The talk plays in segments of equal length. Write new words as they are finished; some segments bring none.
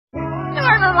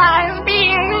borderline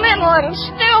being little and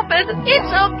stupid.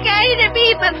 It's okay to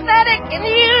be pathetic and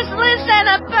useless and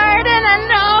a burden and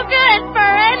no good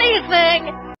for anything.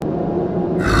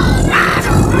 You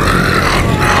have ran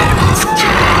out of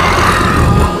time.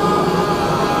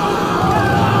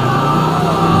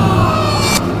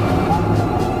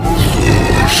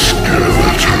 The skeleton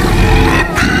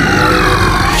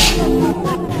appears.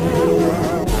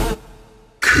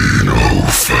 Kino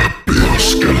Fabia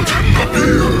skeleton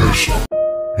appears.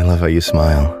 I love how you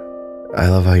smile. I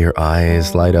love how your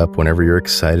eyes light up whenever you're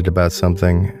excited about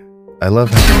something. I love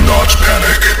how— Do not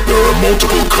panic. There are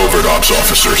multiple covert ops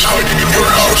officers hiding in your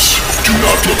house. Do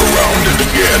not look around, and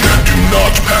again, do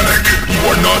not panic. You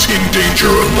are not in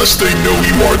danger unless they know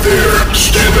you are there.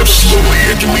 Stand up slowly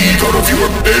and leave out of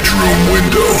your bedroom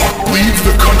window. Leave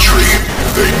the country.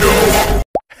 They know.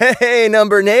 Hey,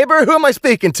 number neighbor, who am I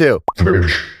speaking to?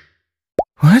 Fish.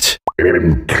 What?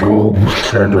 Into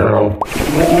center.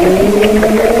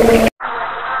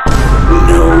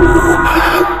 No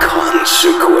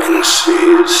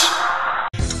consequences.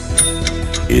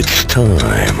 It's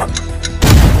time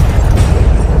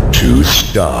to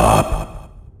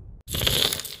stop.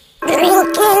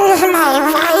 Drinking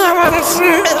my violence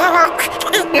milk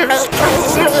makes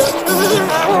me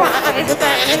evil and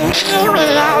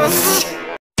dangerous.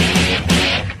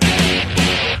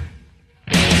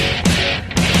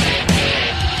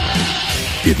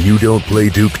 If you don't play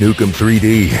Duke Nukem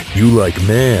 3D, you like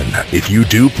man. If you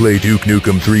do play Duke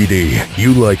Nukem 3D,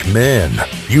 you like man.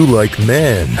 You like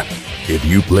man. If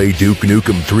you play Duke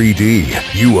Nukem 3D,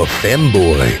 you a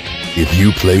femboy. If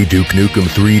you play Duke Nukem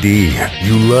 3D,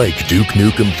 you like Duke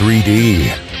Nukem 3D.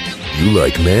 You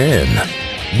like man.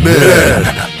 Man!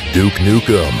 Duke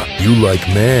Nukem, you like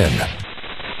man.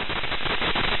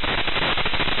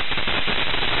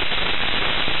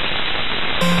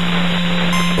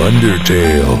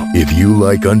 Undertale. If you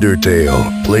like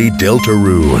Undertale, play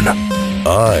Deltarune.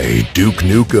 I, Duke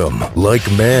Nukem, like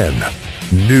man.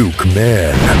 Nuke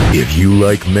man. If you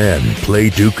like men, play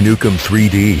Duke Nukem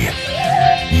 3D.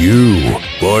 You,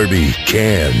 Barbie,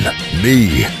 can.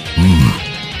 Me.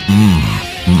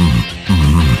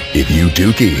 If you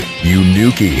Dookie, you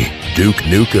Nukie. Duke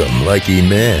Nukem, likey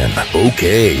man.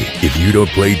 Okay. If you don't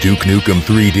play Duke Nukem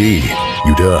 3D,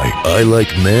 you die. I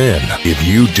like man. If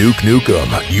you Duke Nukem,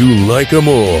 you like 'em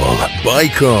all.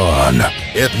 Bicon.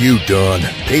 F you done.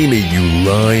 Pay me, you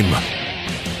lime.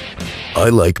 I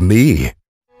like me.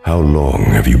 How long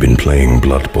have you been playing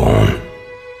Bloodborne?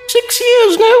 6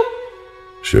 years now.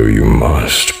 So you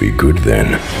must be good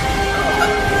then.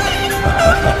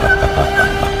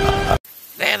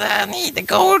 Then I need to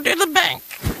go to the bank.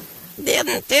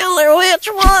 Didn't tell her which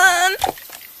one.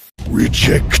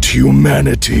 Reject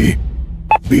humanity.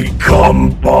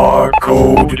 Become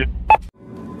barcode.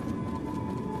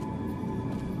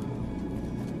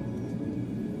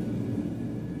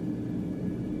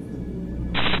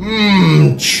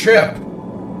 Chip.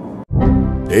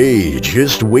 Hey,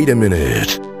 just wait a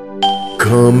minute.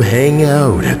 Come hang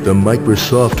out at the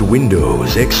Microsoft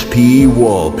Windows XP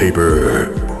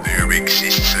wallpaper. There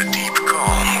exists a deep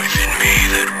calm within me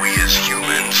that we as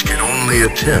humans can only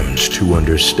attempt to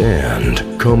understand.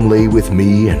 Come lay with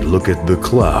me and look at the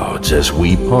clouds as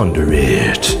we ponder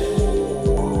it.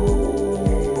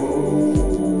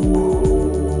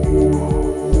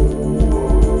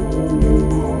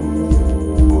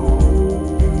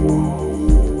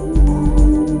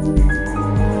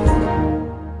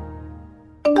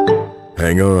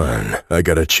 Hang on, I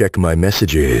gotta check my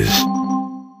messages.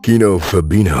 Kino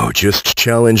Fabino just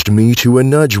challenged me to a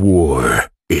nudge war.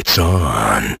 It's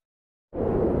on.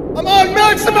 I'm on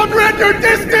maximum render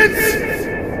distance!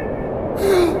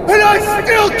 And I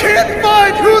still can't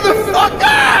find who the fuck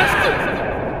asked!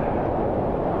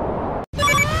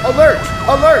 Alert!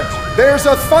 Alert! There's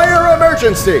a fire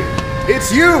emergency!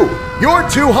 It's you! You're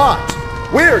too hot!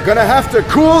 We're gonna have to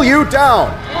cool you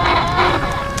down!